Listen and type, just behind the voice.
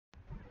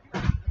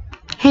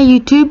Hey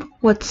YouTube,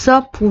 what's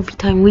up? Movie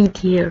Time Weed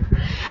here.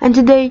 And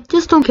today,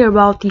 just don't care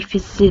about if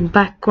it's in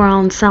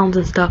background sounds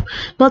and stuff.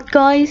 But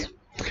guys,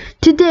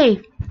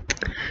 today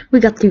we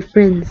got two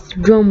friends,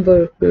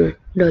 Drumburger,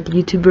 the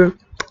YouTuber,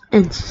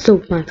 and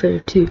Soapman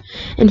Fair too.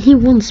 And he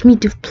wants me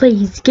to play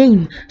his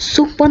game,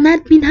 Soapman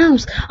Admin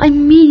House. I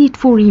made it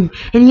for him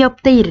and he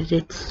updated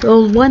it,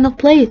 so why not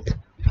play it?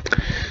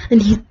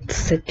 And he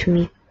said to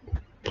me,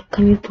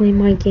 can we play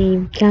my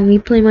game? Can we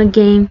play my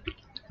game?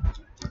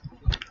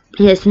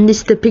 Yes, and this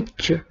is the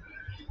picture.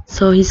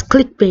 So he's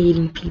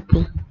clickbaiting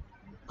people.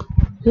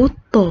 What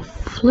the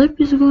flip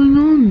is going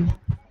on?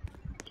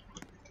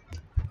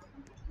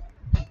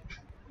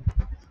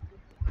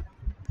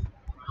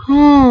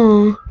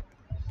 Huh.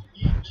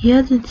 He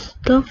added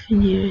stuff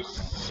in here.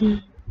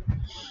 See.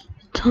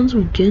 Tons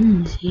of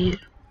guns here.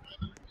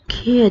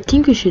 Okay, I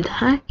think we should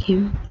hack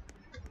him.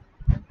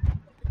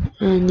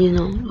 And you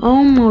know,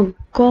 oh my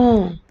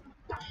god.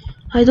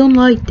 I don't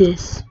like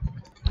this.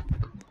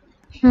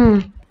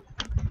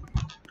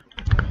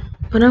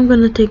 But I'm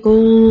gonna take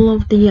all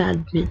of the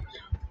admin.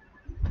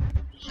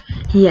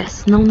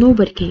 Yes, now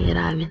nobody can get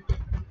admin.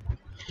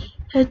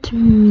 Let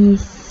me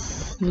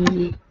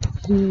see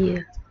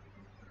here.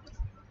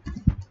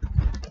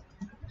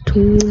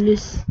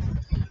 Tools.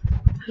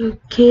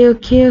 Okay.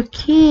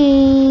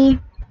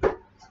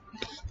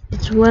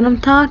 That's what I'm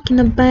talking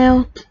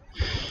about.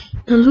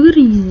 Now look at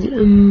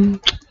these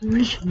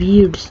this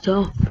weird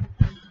stuff.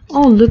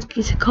 Oh look,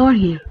 it's a car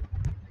here.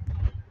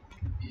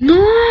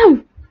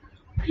 No!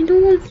 I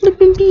don't want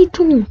flipping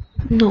beetle.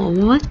 No,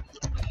 what?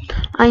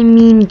 I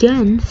mean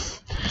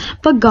guns.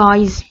 But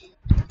guys,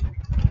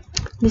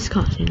 this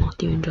car's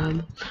not even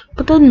drivable.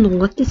 But I don't know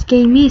what this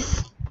game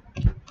is.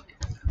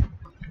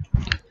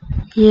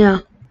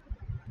 Yeah.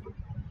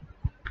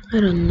 I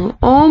don't know.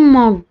 Oh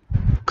my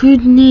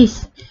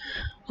goodness.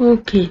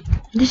 Okay.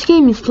 This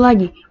game is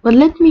laggy. But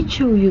let me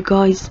show you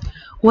guys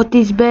what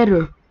is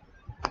better.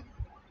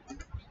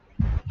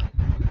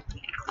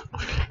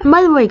 And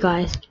by the way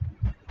guys,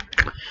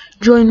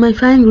 join my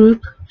fan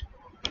group,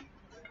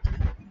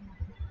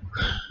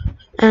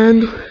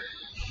 and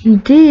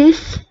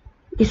this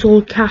is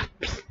all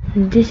caps.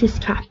 This is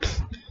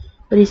caps,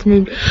 but it's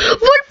named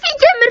Wolfie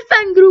Gamer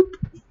Fan Group.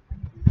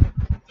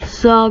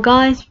 So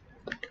guys,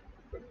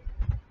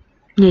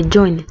 yeah,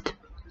 join it.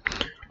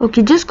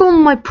 Okay, just go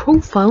on my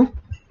profile.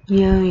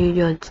 Yeah, you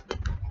just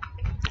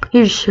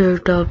here's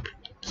shirt up.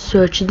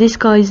 Search this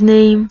guy's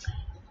name.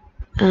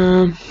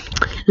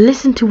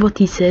 Listen to what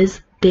he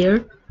says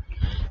there.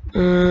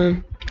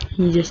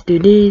 You just do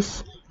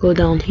this, go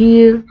down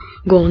here,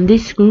 go on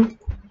this group,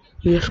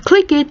 you just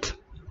click it,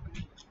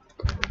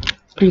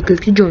 and you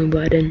click the join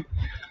button.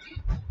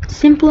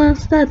 Simple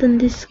as that. And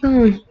this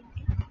guy,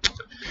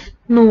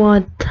 know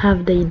what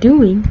have they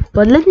doing?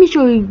 But let me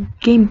show you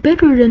a game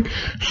better than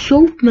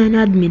Soapman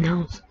Admin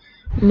House,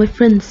 my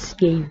friend's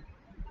game.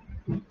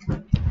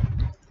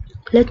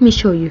 Let me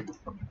show you.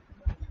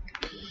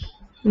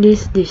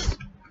 This.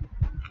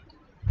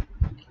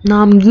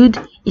 Now I'm good.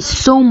 It's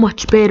so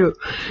much better.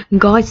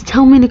 Guys,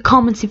 tell me in the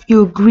comments if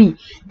you agree.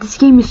 This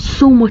game is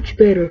so much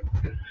better.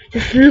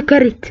 Just look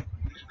at it.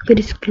 Look at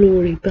this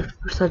glory. But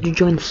first I have to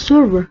join the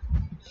server.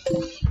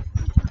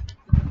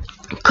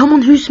 Come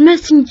on, who's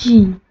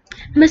messaging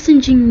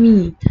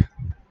me?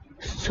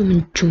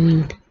 Someone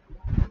joined.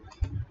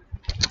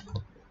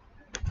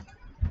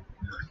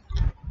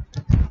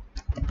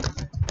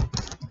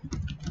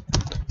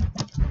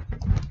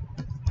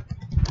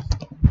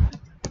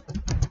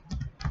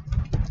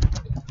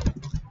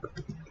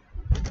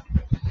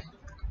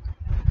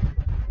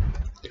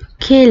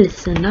 Okay,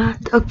 listen that.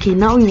 Okay,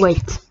 now we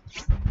wait.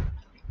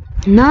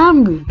 Now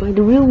I'm good by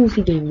the real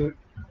Wolfie Gamer.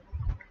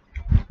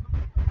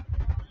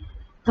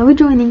 Now we're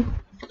joining.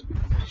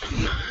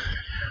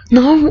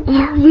 Now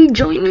are we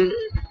joining?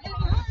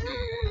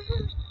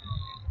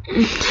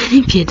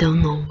 If you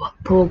don't know what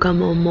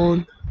program I'm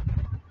on,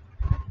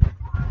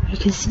 you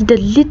can see the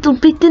little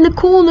bit in the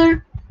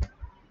corner.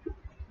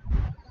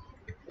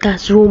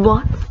 That's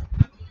Roblox.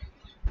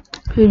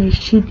 And you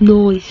should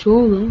know it's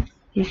Roblox.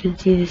 You can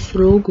see this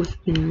logo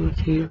spinning right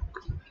here.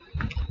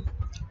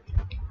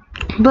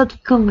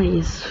 But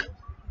guys,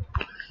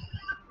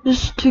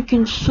 this is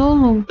taking so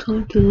long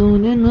time to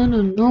load in. I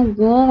don't know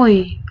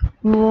why.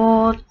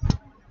 But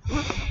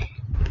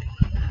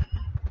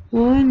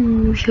why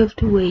do we have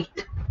to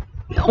wait?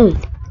 Oh,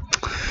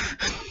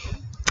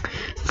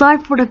 sorry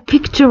for the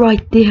picture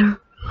right there.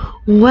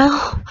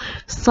 Well,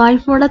 sorry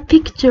for the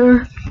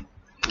picture.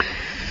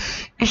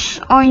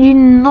 I did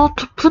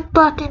not put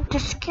that in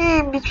this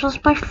game. It was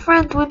my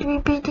friend when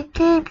we made the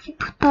game. He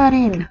put that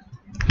in.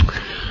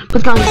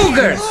 But guys,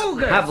 ogres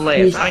have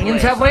layers.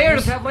 Onions have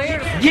layers.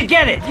 You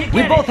get it.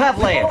 We both have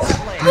layers.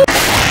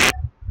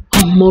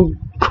 Oh my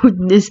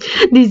goodness,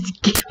 this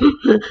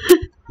game.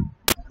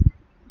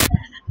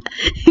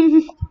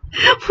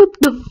 What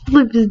the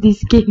flip is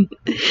this game?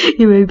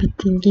 You might be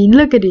thinking,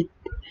 look at it.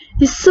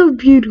 It's so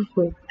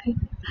beautiful.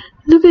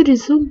 Look at it,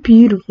 so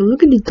beautiful.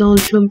 Look at the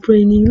Donald Trump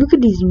raining. Look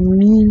at these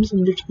memes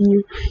under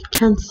here.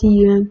 Can't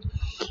see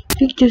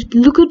pictures.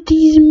 Look at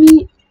these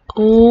memes.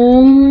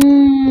 Oh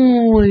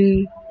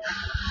my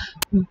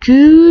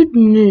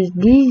goodness,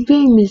 this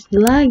game is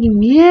lagging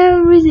me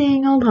every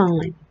single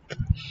time.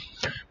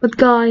 But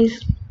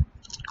guys,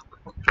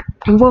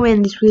 before we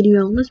end this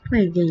video, let's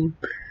play a game.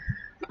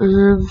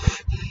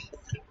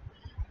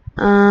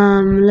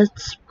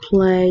 Let's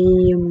play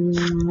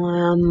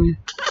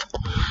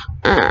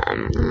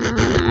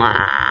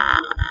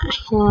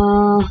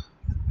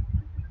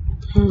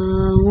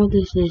what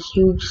is this?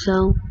 Huge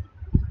cell.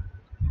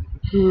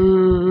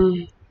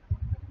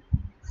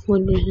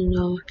 What is it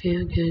now? Okay.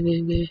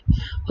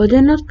 But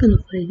they're not gonna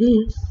play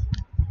this.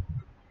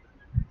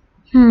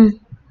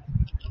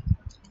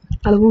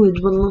 I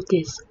would, but not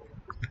this.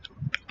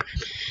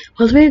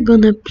 But we're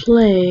gonna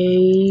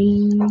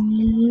play.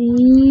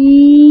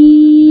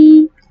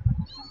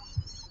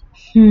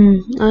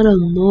 I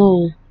don't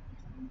know.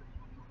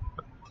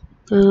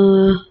 I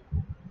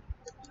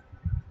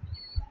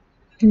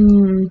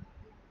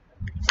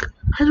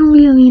don't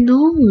really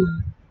know.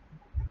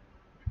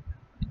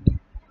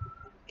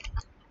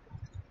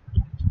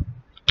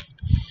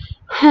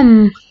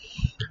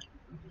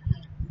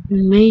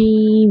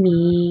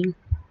 Maybe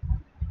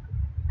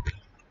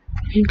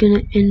we're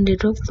gonna end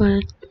it up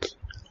at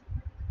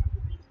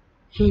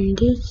this. We're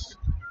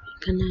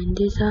gonna end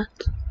this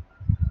at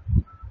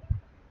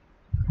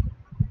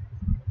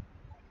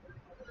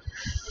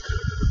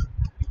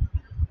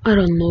I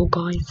don't know,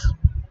 guys.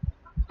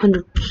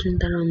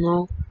 100% I don't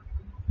know.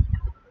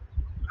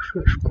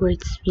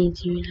 Great Speed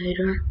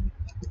Simulator.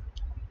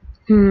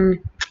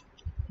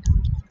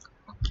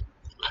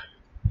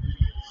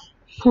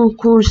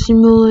 Parkour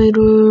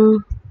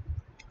Simulator.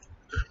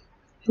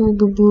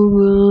 Booga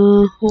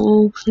Booga.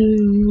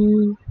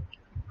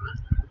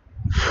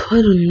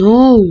 I don't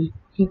know.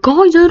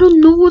 Guys, I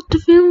don't know what to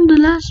film the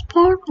last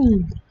part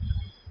on.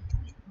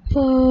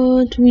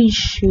 But we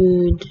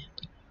should.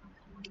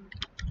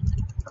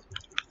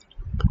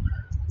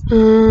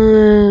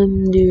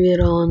 Do it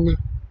on.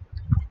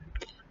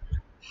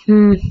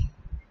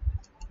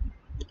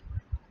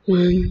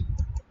 When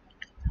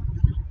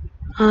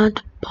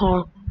at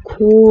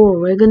parkour,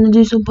 we're gonna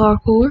do some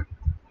parkour.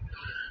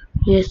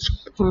 Yes,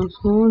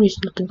 parkour is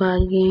not a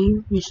bad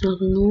game. It's not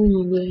a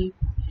normal game.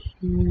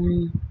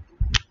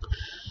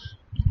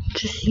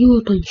 Just see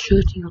what I'm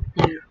shooting up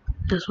there.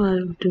 That's why I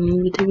have to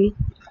move it a bit.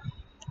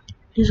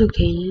 It's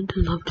okay, you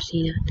don't have to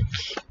see that.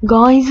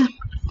 Guys,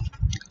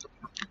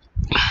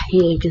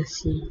 here you can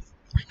see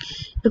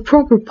the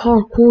proper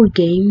parkour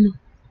game.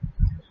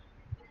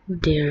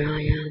 There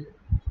I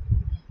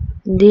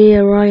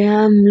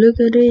am. Look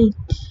at it.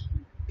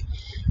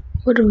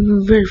 What a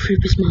very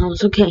creepy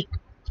smiles. Okay.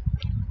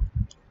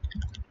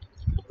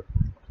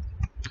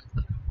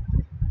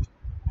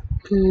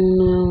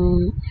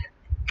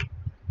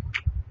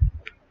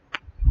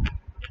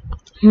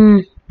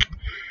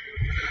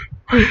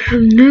 I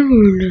have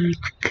never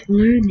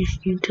learned this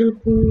new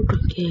teleport.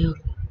 Okay.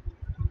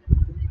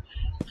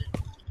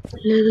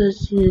 Let us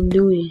do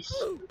this.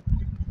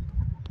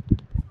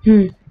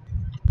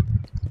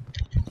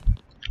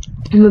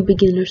 I'm a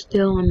beginner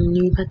still. I'm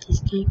new at this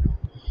game.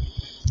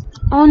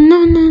 Oh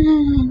no.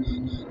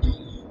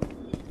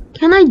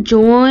 Can I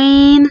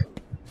join?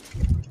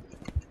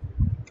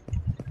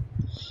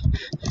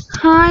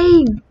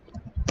 Hi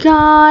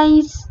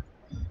guys.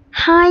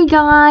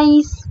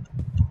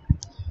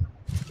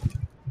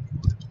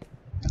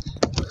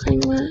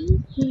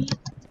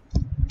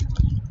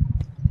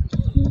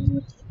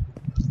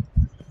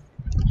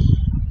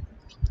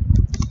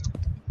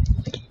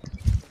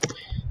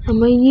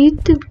 I'm a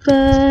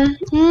YouTuber.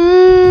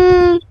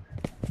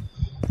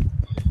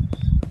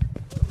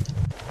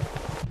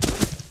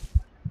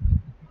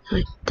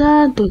 Like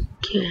that,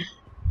 okay.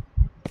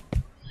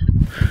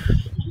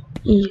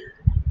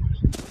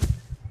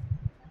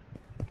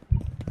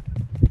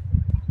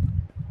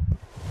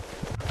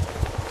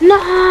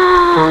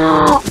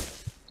 No!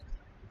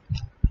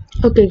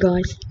 Okay,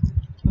 guys.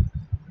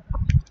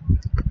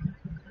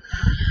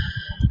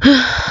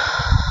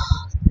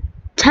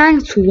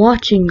 Thanks for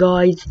watching,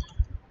 guys.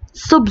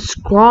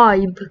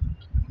 Subscribe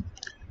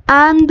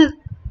and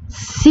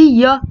see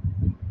ya.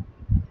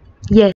 Yeah.